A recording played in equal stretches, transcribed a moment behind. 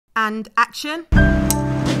And action.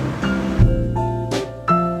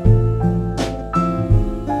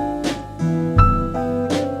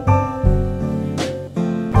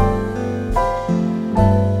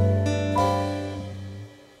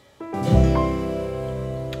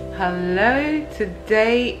 Hello,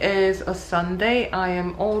 today is a Sunday. I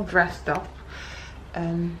am all dressed up.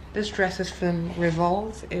 This dress is from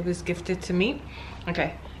Revolve. It was gifted to me.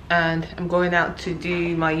 Okay, and I'm going out to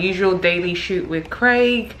do my usual daily shoot with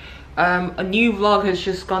Craig. A new vlog has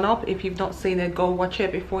just gone up. If you've not seen it, go watch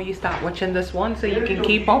it before you start watching this one so you can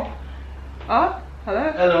keep up. Oh,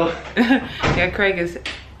 hello. Hello. Yeah, Craig is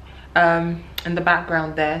in the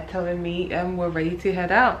background there telling me we're ready to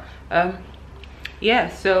head out. Yeah,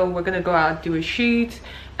 so we're gonna go out, do a shoot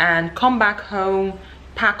and come back home,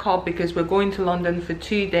 pack up because we're going to London for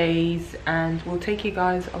 2 days, and we'll take you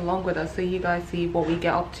guys along with us so you guys see what we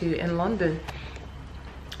get up to in London.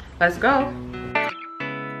 Let's go.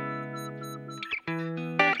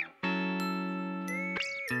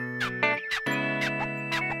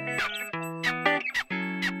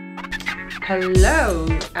 Hello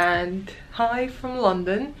and hi from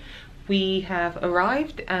London. We have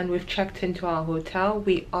arrived and we've checked into our hotel.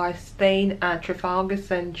 We are staying at Trafalgar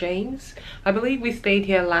St. James. I believe we stayed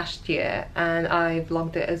here last year and I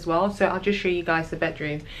vlogged it as well. So I'll just show you guys the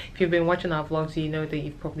bedroom. If you've been watching our vlogs, you know that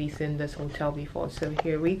you've probably seen this hotel before. So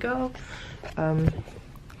here we go.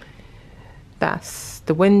 That's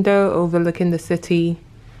the window overlooking the city.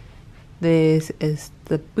 This is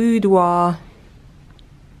the boudoir.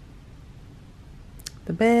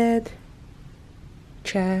 The bed.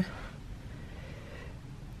 Chair.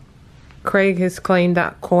 Craig has claimed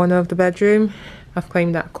that corner of the bedroom. I've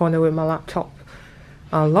claimed that corner with my laptop.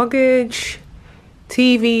 Our luggage,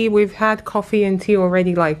 TV. We've had coffee and tea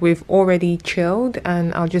already, like we've already chilled,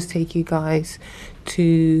 and I'll just take you guys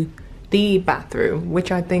to the bathroom,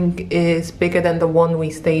 which I think is bigger than the one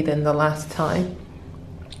we stayed in the last time.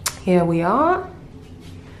 Here we are.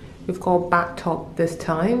 We've got bathtub this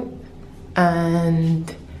time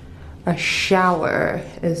and a shower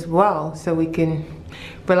as well, so we can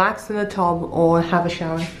relax in the tub or have a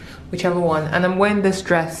shower, whichever one. And I'm wearing this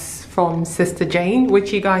dress from Sister Jane,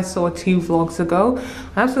 which you guys saw 2 vlogs ago.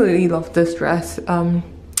 I absolutely love this dress.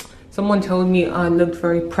 Someone told me I looked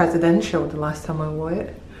very presidential the last time I wore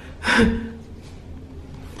it.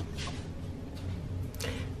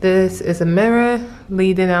 This is a mirror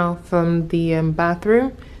leading out from the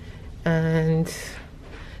bathroom, and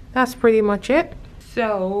that's pretty much it.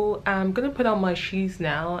 So I'm gonna put on my shoes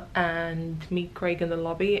now and meet Craig in the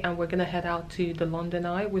lobby, and we're gonna head out to the London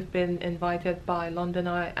Eye. We've been invited by London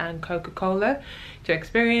Eye and Coca-Cola to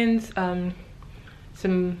experience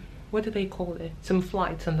some, what do they call it? Some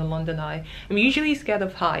flights on the London Eye. I'm usually scared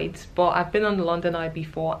of heights, but I've been on the London Eye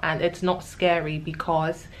before and it's not scary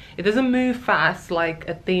because it doesn't move fast like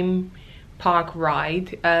a theme park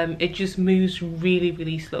ride. It just moves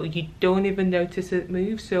really slow. You don't even notice it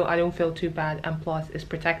move, so I don't feel too bad, and plus it's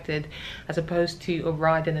protected as opposed to a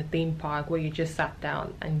ride in a theme park where you just sat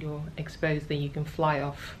down and you're exposed and you can fly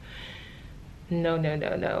off. No,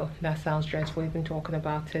 that sounds dreadful even talking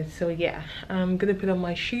about it. So yeah, I'm gonna put on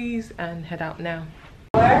my shoes and head out now.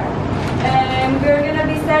 And we're gonna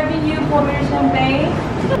be serving you Pommery champagne.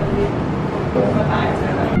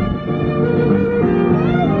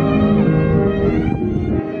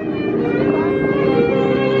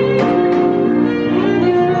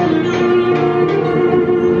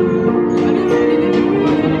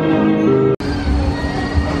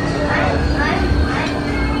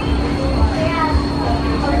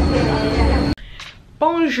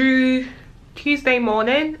 Bonjour! Tuesday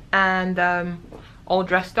morning and all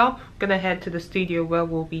dressed up. Gonna head to the studio where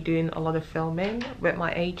we'll be doing a lot of filming with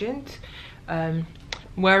my agent.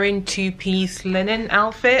 Wearing 2-piece linen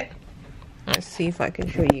outfit. Let's see if I can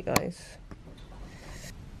show you guys.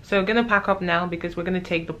 So gonna pack up now because we're gonna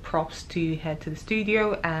take the props to head to the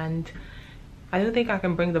studio, and I don't think I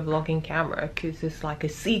can bring the vlogging camera because it's like a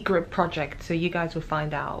secret project, so you guys will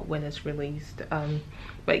find out when it's released.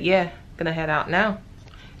 But yeah, gonna head out now.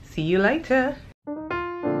 See you later. I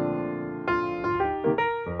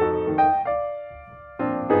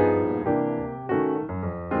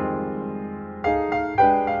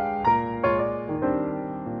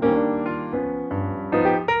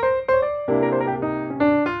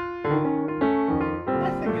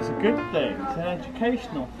think it's a good thing. It's an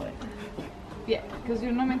educational thing. Yeah, because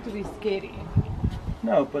you're not meant to be scary.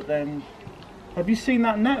 No, but then, have you seen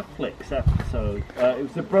that Netflix episode? It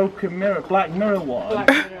was the Broken Mirror, Black Mirror one,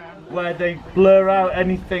 where they blur out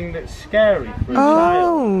anything that's scary for a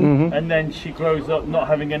child, and then she grows up not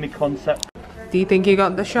having any concept. Do you think you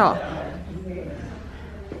got the shot?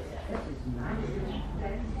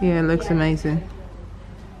 Yeah, it looks amazing.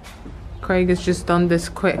 Craig has just done this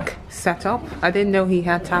quick setup. I didn't know he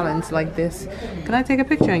had talents like this. Can I take a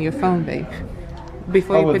picture on your phone, babe?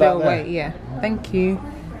 Before you put it away, yeah. Thank you.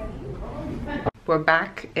 We're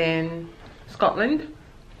back in Scotland.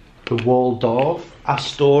 The Waldorf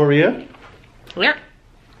Astoria. Yeah.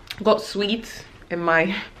 Got sweets in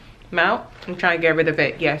my mouth. I'm trying to get rid of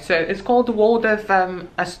it. Yeah, so it's called the Waldorf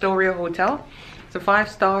Astoria Hotel. It's a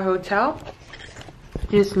 5-star hotel.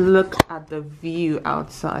 Just look at the view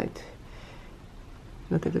outside.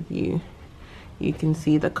 Look at the view. You can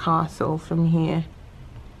see the castle from here.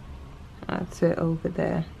 That's it over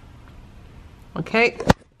there. Okay,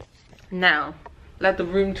 now let the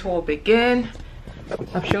room tour begin.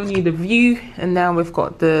 I've shown you the view, and now we've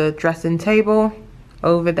got the dressing table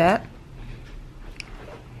over there.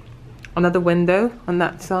 Another window on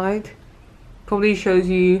that side. Probably shows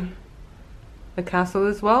you the castle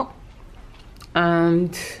as well.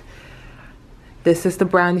 And this is the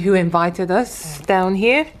brand who invited us down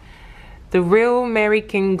here. The Real Mary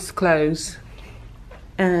King's Close.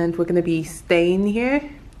 And we're gonna be staying here.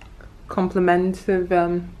 Compliment of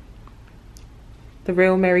the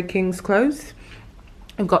Real Mary King's Close.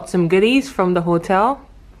 I've got some goodies from the hotel.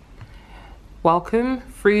 Welcome,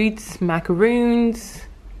 fruits, macaroons,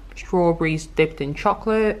 strawberries dipped in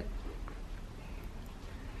chocolate.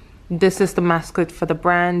 This is the mascot for the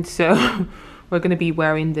brand, so we're gonna be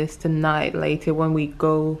wearing this tonight later when we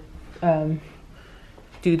go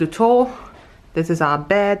do the tour. This is our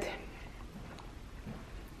bed.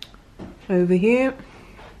 Over here,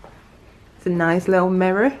 it's a nice little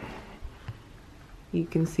mirror. You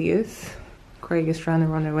can see us. Craig is trying to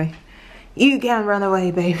run away. You can't run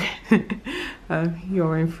away, babe.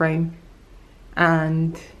 You're in frame.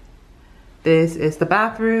 And this is the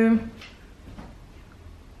bathroom.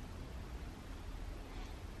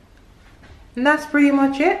 And that's pretty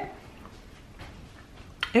much it.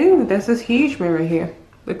 Ooh, there's this huge mirror here.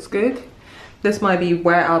 Looks good. This might be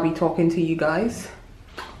where I'll be talking to you guys.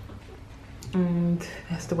 And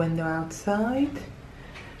there's the window outside.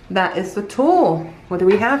 That is the tour. What do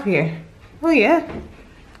we have here? Oh yeah,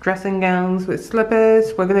 dressing gowns with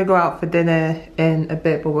slippers. We're gonna go out for dinner in a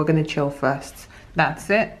bit, but we're gonna chill first. That's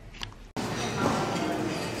it.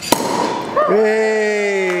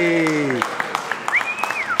 Hey!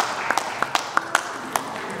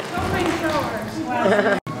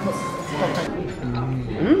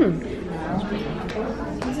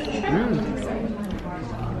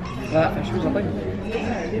 That fish was lovely.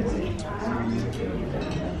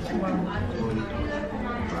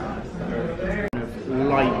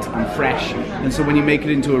 Light and fresh, and so when you make it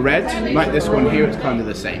into a red, like this one here, it's kind of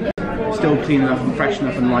the same. Still clean enough and fresh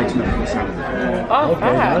enough and light enough for the salad. Oh,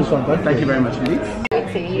 okay. Thank you very much indeed.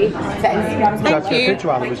 Thank you. Picture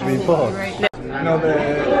while it was being bought. No, the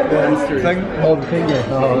thing. Oh, the thing, yeah.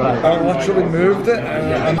 Oh, right. I actually moved it.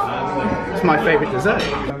 It's my favourite dessert.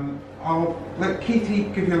 I'll let Katie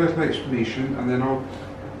give you a little explanation and then I'll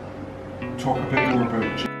talk a bit more about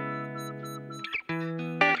it.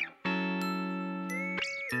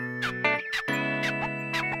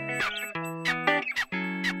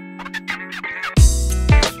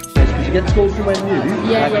 Did you get to go somewhere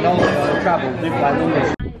new? Yeah, like an old travel, live by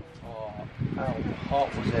London. How hot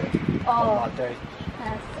was it Oh, on that day?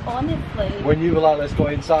 yes, honestly. When you were like, let's go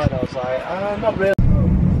inside, I was like, not really.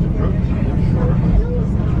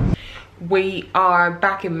 We are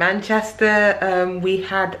back in Manchester. We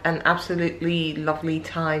had an absolutely lovely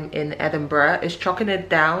time in Edinburgh. It's chucking it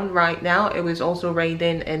down right now. It was also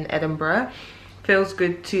raining in Edinburgh. Feels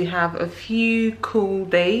good to have a few cool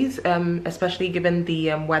days, especially given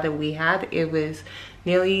the weather we had. It was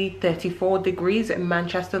nearly 34 degrees in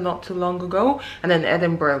Manchester not too long ago, and then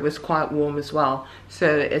Edinburgh was quite warm as well. So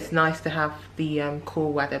it's nice to have the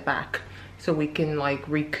cool weather back, so we can like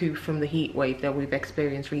recoup from the heat wave that we've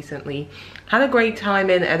experienced recently. Had a great time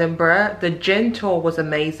in Edinburgh. The gin tour was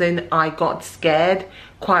amazing. I got scared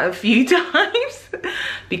quite a few times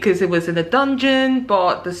because it was in a dungeon,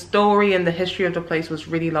 but the story and the history of the place was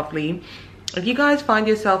really lovely. If you guys find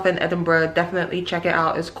yourself in Edinburgh, definitely check it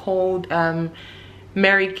out. It's called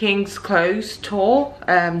Mary King's Close Tour,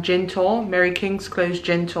 gin tour, Mary King's Close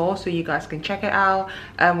gin tour, so you guys can check it out.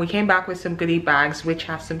 We came back with some goodie bags which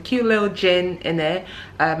has some cute little gin in it.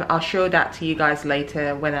 I'll show that to you guys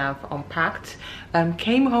later when I've unpacked.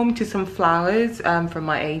 Came home to some flowers from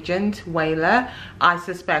my agent Wayla. I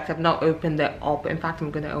suspect I've not opened it up. In fact,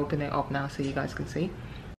 I'm going to open it up now so you guys can see.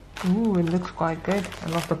 Ooh, it looks quite good. I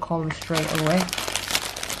love the color straight away.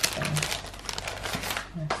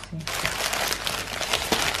 Let's see.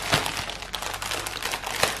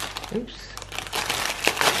 Oops.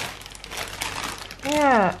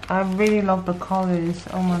 Yeah, I really love the colors.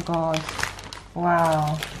 Oh my god.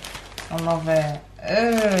 Wow. I love it.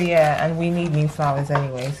 Oh yeah, and we need new flowers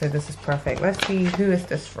anyway, so this is perfect. Let's see, who is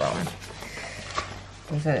this from?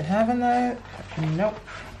 Does it have a note? Nope.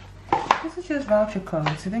 This is just voucher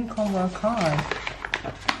codes. It didn't come with a card.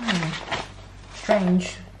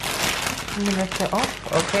 Strange. Let me lift it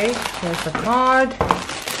up. Okay, there's the card.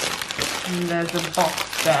 And there's a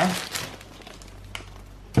box there.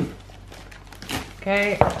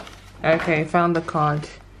 Okay. Okay, found the card.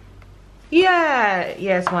 Yeah,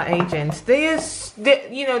 it's my agent.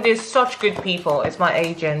 You know, there's such good people. It's my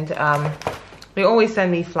agent. They always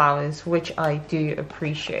send me flowers, which I do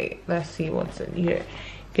appreciate. Let's see what's in here.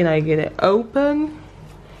 Can I get it open?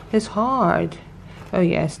 It's hard. Oh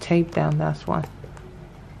yeah, it's taped down, that's why.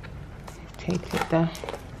 Taped it down.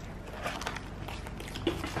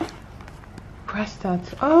 Press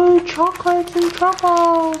that. Oh, chocolates and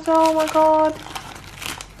truffles. Oh my god.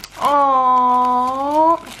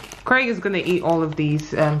 Oh, Craig is gonna eat all of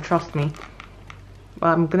these, trust me.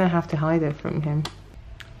 Well, I'm gonna have to hide it from him.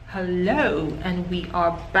 Hello, and we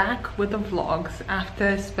are back with the vlogs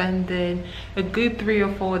after spending a good 3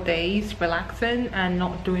 or 4 days relaxing and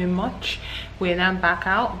not doing much. We're now back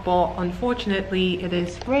out, but unfortunately it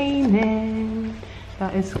is raining.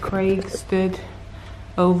 That is Craig stood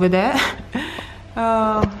over there.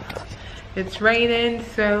 It's raining,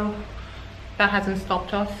 so that hasn't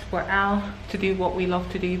stopped us. We're out to do what we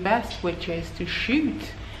love to do best, which is to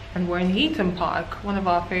shoot. And we're in Heaton Park, one of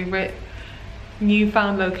our favorite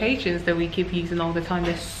newfound locations that we keep using all the time.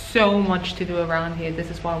 There's so much to do around here. This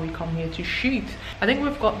is why we come here to shoot. I think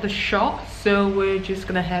we've got the shot, so we're just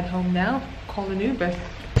gonna head home now, call an Uber.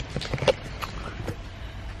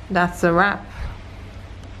 That's a wrap.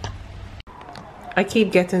 I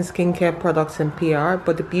keep getting skincare products in PR,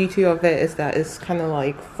 but the beauty of it is that it's kind of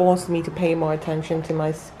like forced me to pay more attention to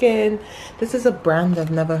my skin. This is a brand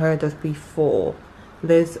I've never heard of before.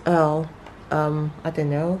 Liz Earl. I don't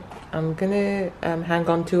know. I'm gonna hang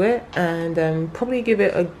on to it and probably give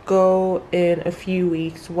it a go in a few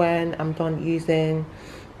weeks when I'm done using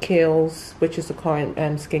Kiehl's, which is the current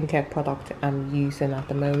skincare product I'm using at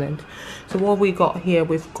the moment. So what we got here,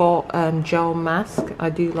 we've got gel mask. I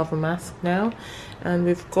do love a mask now. And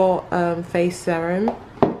we've got face serum.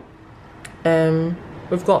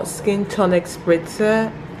 We've got skin tonic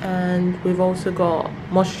spritzer, and we've also got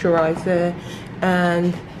moisturizer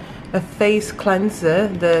and a face cleanser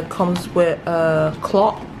that comes with a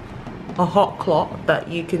cloth, a hot cloth that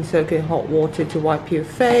you can soak in hot water to wipe your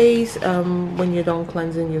face when you're done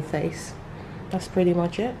cleansing your face. That's pretty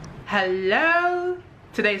much it. Hello,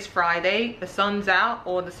 today's Friday. The sun's out,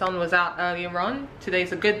 or the sun was out earlier on.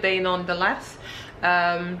 Today's a good day nonetheless,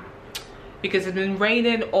 because it's been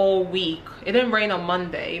raining all week. It didn't rain on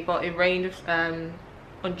Monday, but it rained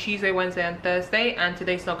on Tuesday, Wednesday and Thursday, and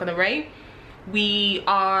today's not gonna rain. We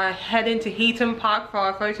are heading to Heaton Park for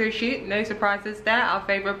our photo shoot. No surprises there, our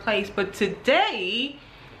favorite place. But today,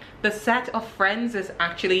 the set of Friends is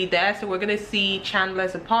actually there. So we're gonna see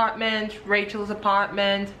Chandler's apartment, Rachel's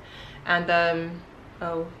apartment, and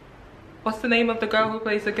oh, what's the name of the girl who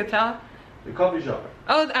plays the guitar? The coffee shop.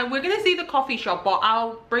 Oh, and we're gonna see the coffee shop, but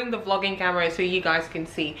I'll bring the vlogging camera so you guys can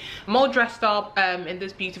see. I'm all dressed up in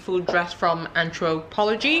this beautiful dress from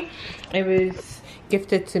Anthropologie. It was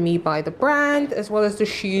gifted to me by the brand, as well as the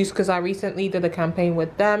shoes, because I recently did a campaign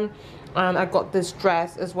with them. And I got this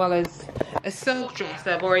dress as well as a silk dress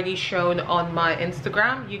that I've already shown on my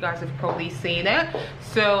Instagram. You guys have probably seen it.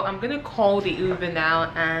 So I'm gonna call the Uber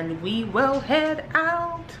now and we will head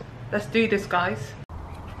out. Let's do this, guys.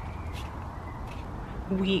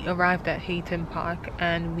 We arrived at Heaton Park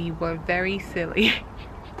and we were very silly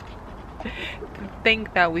to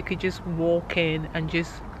think that we could just walk in and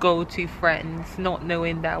just go to Friends, not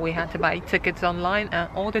knowing that we had to buy tickets online, and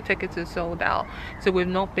all the tickets are sold out. So we've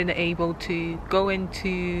not been able to go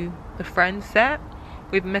into the Friends set.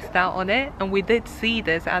 We've missed out on it, and we did see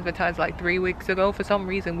this advertised like 3 weeks ago. For some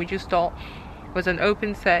reason we just thought it was an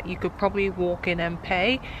open set, you could probably walk in and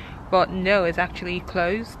pay, but no, it's actually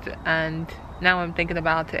closed. And now I'm thinking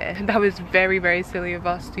about it, that was very, very silly of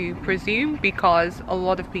us to presume, because a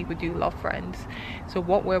lot of people do love Friends. So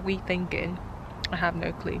what were we thinking? I have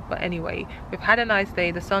no clue. But anyway, we've had a nice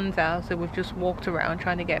day. The sun's out, so we've just walked around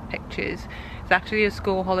trying to get pictures. It's actually a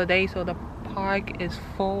school holiday, so the park is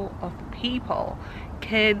full of people.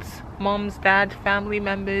 Kids, moms, dad, family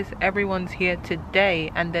members, everyone's here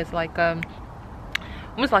today. And there's like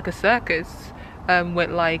almost like a circus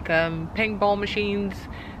with like ping pong machines,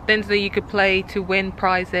 things that you could play to win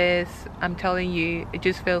prizes. I'm telling you, it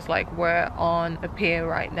just feels like we're on a pier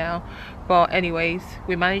right now. But anyways,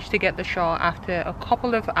 we managed to get the shot after a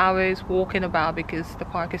couple of hours walking about because the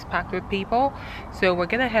park is packed with people. So we're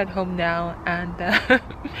gonna head home now and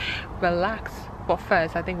relax. But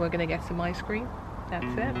first, I think we're gonna get some ice cream. That's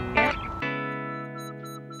it. Yeah.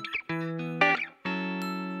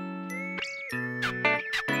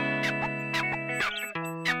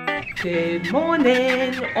 Good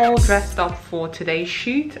morning, all dressed up for today's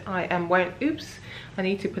shoot. I am wearing, oops, I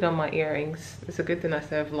need to put on my earrings. It's a good thing I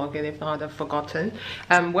started vlogging, if not I'd have forgotten.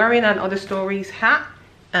 I'm wearing an Other Stories hat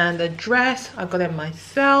and a dress. I got it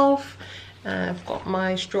myself. I've got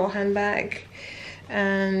my straw handbag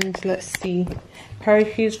and let's see, pair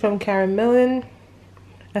of shoes from Karen Millen,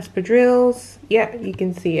 espadrilles. Yeah, you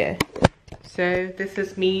can see it. So this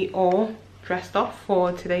is me all dressed up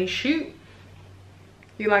for today's shoot.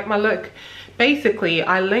 You like my look? Basically,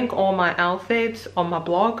 I link all my outfits on my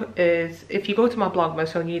blog. If you go to my blog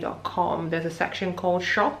mossonyi.com, there's a section called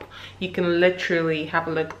shop. You can literally have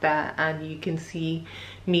a look there and you can see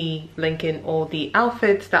me linking all the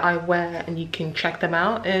outfits that I wear, and you can check them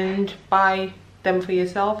out and buy them for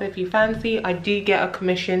yourself if you fancy. I do get a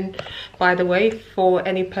commission, by the way, for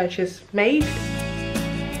any purchase made.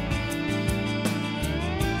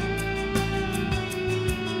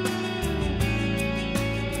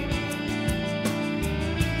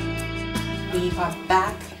 We are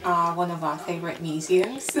back at one of our favorite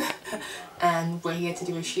museums and we're here to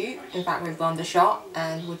do a shoot. In fact, we've gone the shot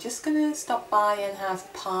and we're just gonna stop by and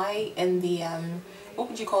have pie in the what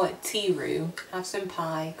would you call it, tea room. Have some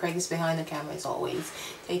pie. Craig is behind the camera as always,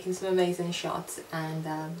 taking some amazing shots, and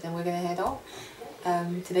then we're gonna head on.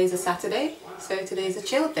 Today's a Saturday, so today's a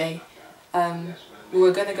chill day. We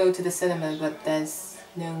were gonna go to the cinema, but there's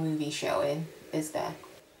no movie showing, is there?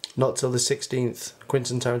 Not till the 16th.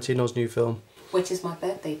 Quentin Tarantino's new film. Which is my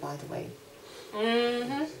birthday, by the way.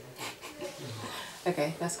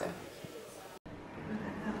 Okay, let's go.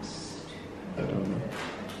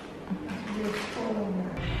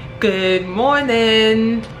 Good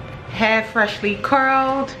morning. Hair freshly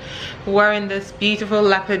curled. Wearing this beautiful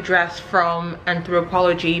leopard dress from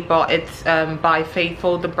Anthropology, but it's by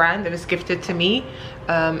Faithful, the brand. It was gifted to me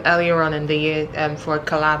earlier on in the year for a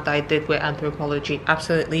collab that I did with Anthropology.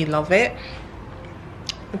 Absolutely love it.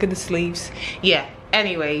 Look at the sleeves. Yeah,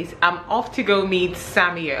 anyways, I'm off to go meet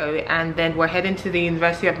Samio, and then we're heading to the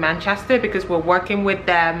University of Manchester because we're working with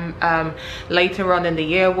them later on in the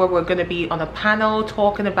year, where we're going to be on a panel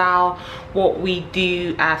talking about what we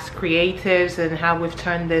do as creatives and how we've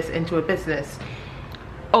turned this into a business.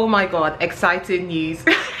 Oh my god, exciting news.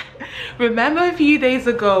 Remember a few days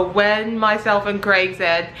ago when myself and Craig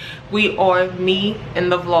said me in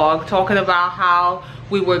the vlog, talking about how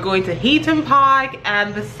we were going to Heaton Park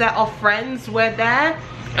and the set of Friends were there,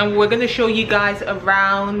 and we're going to show you guys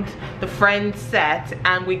around the Friends set,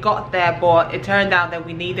 and we got there but it turned out that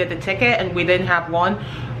we needed a ticket and we didn't have one.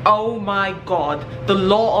 Oh my god, the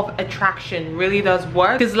law of attraction really does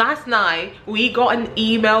work, because last night we got an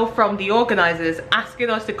email from the organizers asking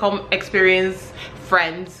us to come experience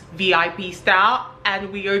Friends VIP style,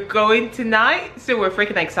 and we are going tonight, so we're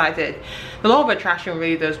freaking excited. The law of attraction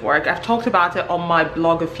really does work. I've talked about it on my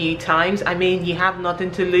blog a few times. I mean, you have nothing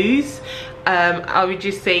to lose. I would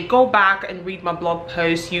just say go back and read my blog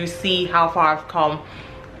post. You see how far I've come.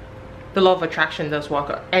 The law of attraction does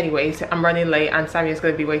work. Anyways, I'm running late and Sammy's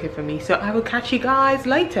going to be waiting for me, so I will catch you guys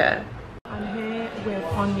later. I'm here with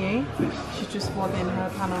Onyi. She's just vlogging her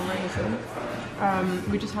panel raising.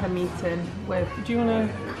 We just had a meeting with, do you want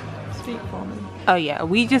to speak for me? Oh yeah,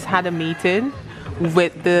 we just had a meeting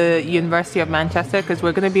with the University of Manchester because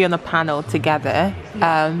we're going to be on a panel together.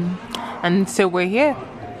 And so we're here.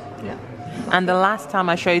 Yeah. And the last time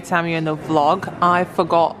I showed Sammy in the vlog, I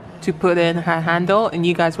forgot to put in her handle and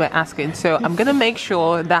you guys were asking. So I'm going to make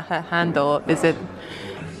sure that her handle is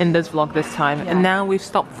in this vlog this time. Yeah. And now we've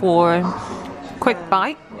stopped for a quick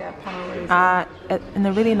bite. Yeah, panel raising. In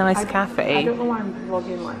a really nice cafe. I don't know why I'm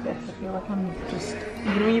vlogging like this. I feel like I'm just, you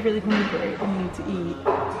know, when you're really hungry and you need to eat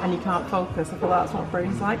and you can't focus. I feel that's what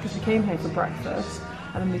brain's like, because we came here for breakfast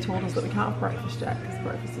and then they told us that we can't have breakfast yet because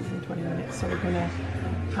breakfast is in 20 minutes. So we're going to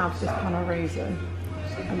have this panel raisin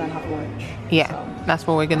and then have lunch. Yeah, so that's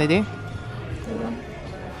what we're going to do.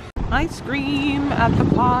 Ice cream at the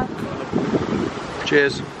park.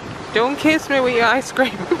 Cheers. Don't kiss me with your ice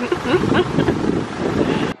cream.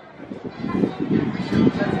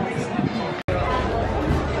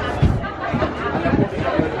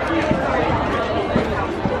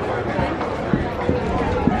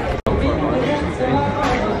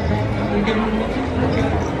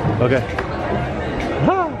 Okay.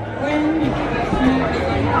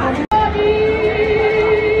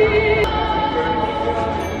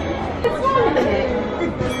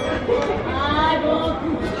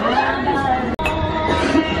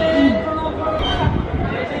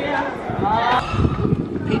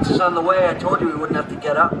 on the way. I told you we wouldn't have to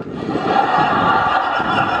get up.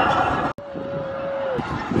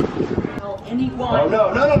 Anyone? Oh, no.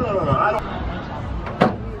 I don't.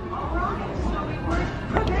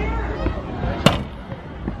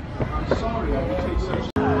 Sorry, I would take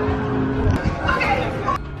such.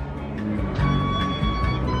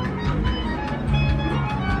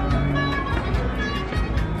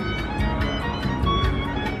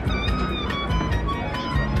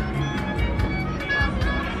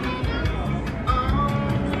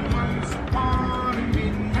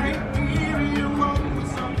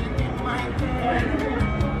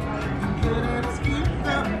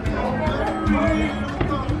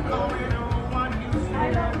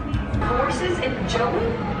 Horses in Joey?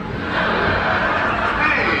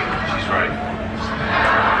 Hey, she's right.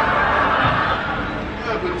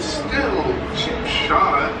 Yeah, but still, cheap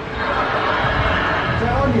shot.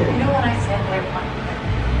 You know when I said that I wanted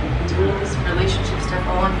to do this relationship stuff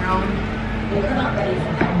all on your own? You're not ready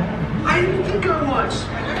for that. I didn't think I was.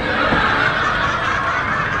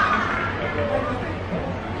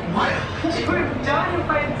 What? You would have died if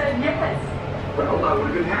I had said yes. Well, I would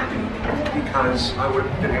have been happy because I would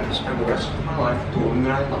have been able to spend the rest of my life with the woman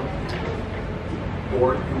that I loved.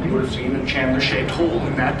 Or you would have seen a Chandler-shaped hole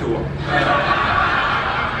in that door.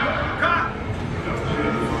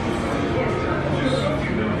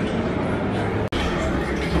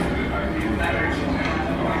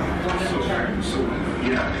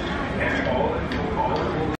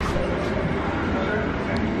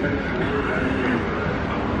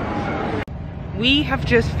 We have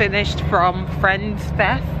just finished from Friends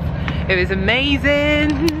Fest. It was amazing.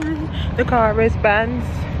 The car wristbands.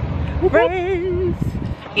 Friends.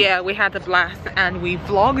 Yeah, we had a blast and we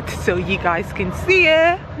vlogged so you guys can see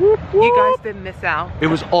it. You guys didn't miss out. It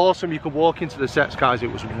was awesome. You could walk into the sets, guys.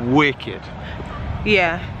 It was wicked.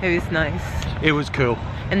 Yeah, it was nice. It was cool.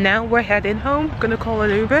 And now we're heading home. Gonna call an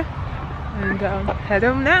Uber and head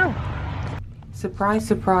home now. Surprise,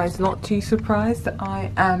 surprise, not too surprised. I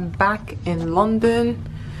am back in London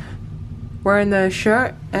wearing a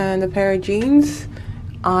shirt and a pair of jeans.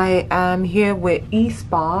 I am here with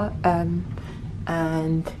eSpa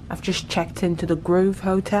and I've just checked into the Grove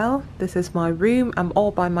Hotel. This is my room. I'm all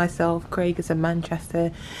by myself. Craig is in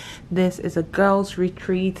Manchester. This is a girls'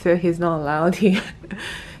 retreat, so he's not allowed here.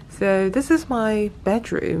 So this is my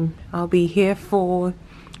bedroom. I'll be here for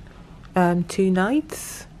 2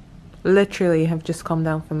 nights. Literally have just come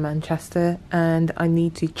down from Manchester and I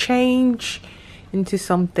need to change into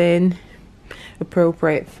something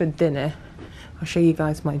appropriate for dinner. I'll show you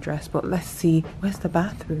guys my dress, but let's see, where's the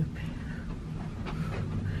bathroom?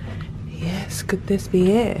 Yes, could this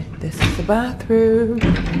be it? This is the bathroom.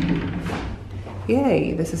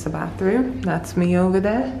 Yay, this is the bathroom. That's me over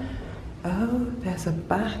there. Oh, there's a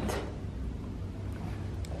bat.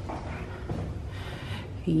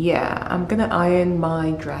 Yeah, I'm gonna iron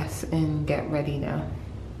my dress and get ready now.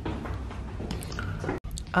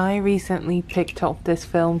 I recently picked up this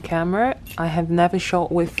film camera. I have never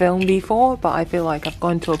shot with film before, but I feel like I've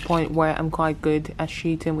gone to a point where I'm quite good at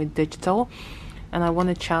shooting with digital and I want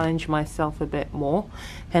to challenge myself a bit more.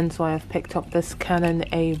 Hence why I've picked up this Canon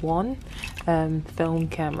A1 film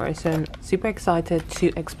camera. So I'm super excited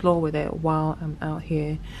to explore with it while I'm out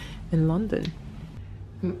here in London.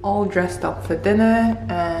 I'm all dressed up for dinner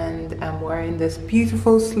and I'm wearing this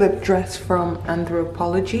beautiful slip dress from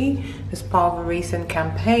Anthropology. It's part of a recent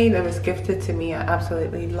campaign that was gifted to me. I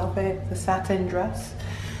absolutely love it. The satin dress.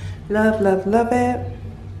 Love, love, love it.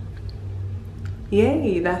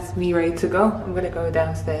 Yay, that's me ready to go. I'm gonna go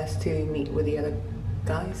downstairs to meet with the other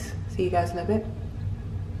guys. See you guys in a bit.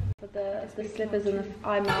 The slippers and the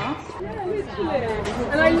eye mask. Yeah, literally.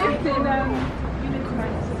 And I lived in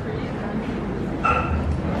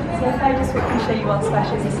So if I just quickly show you what's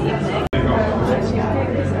special this evening.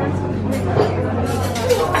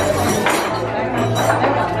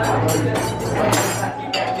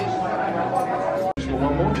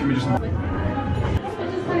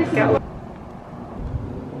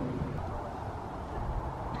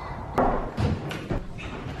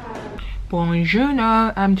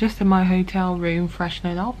 Buongiorno, I'm just in my hotel room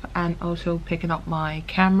freshening up and also picking up my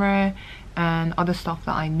camera and other stuff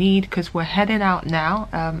that I need because we're heading out now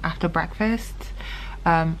after breakfast.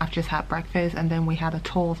 I've just had breakfast and then we had a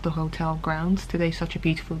tour of the hotel grounds. Today's such a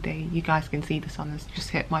beautiful day. You guys can see the sun has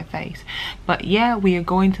just hit my face. But yeah, we are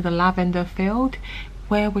going to the lavender field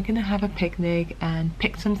where we're gonna have a picnic and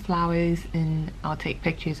pick some flowers, and I'll take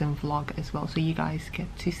pictures and vlog as well so you guys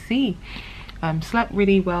get to see. Slept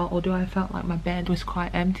really well, although I felt like my bed was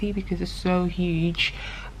quite empty because it's so huge,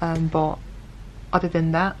 but other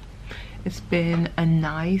than that It's been a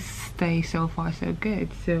nice day so far, so good.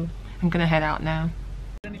 So I'm gonna head out now.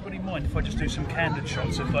 Does anybody mind if I just do some candid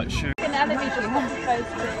shots of like shoes?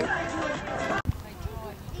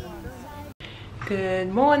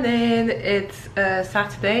 Good morning, it's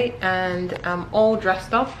Saturday and I'm all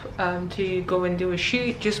dressed up to go and do a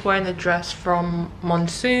shoot. Just wearing a dress from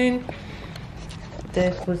Mossonyi.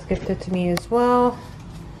 This was gifted to me as well,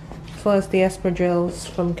 as well as the espadrilles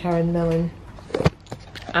from Karen Millen,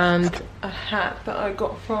 and a hat that I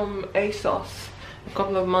got from ASOS a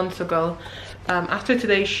couple of months ago. After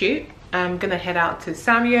today's shoot, I'm gonna head out to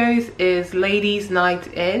Samio's. Is ladies night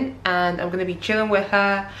in, and I'm gonna be chilling with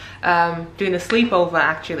her, doing a sleepover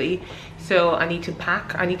actually. So I need to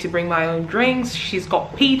pack, I need to bring my own drinks. She's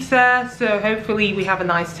got pizza, so hopefully we have a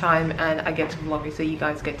nice time and I get to vlog it so you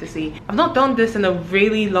guys get to see. I've not done this in a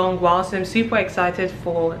really long while, so I'm super excited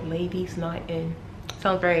for ladies night in.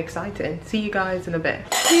 Sounds very exciting. See you guys in a bit.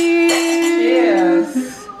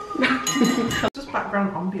 Cheers! Just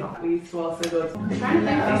background ambiance. We smell so good.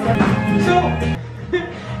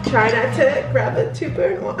 Try not to grab a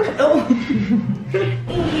 2-burn-1. Oh,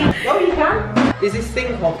 you can. There's this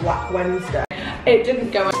thing called Black Wednesday. It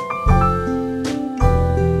didn't go.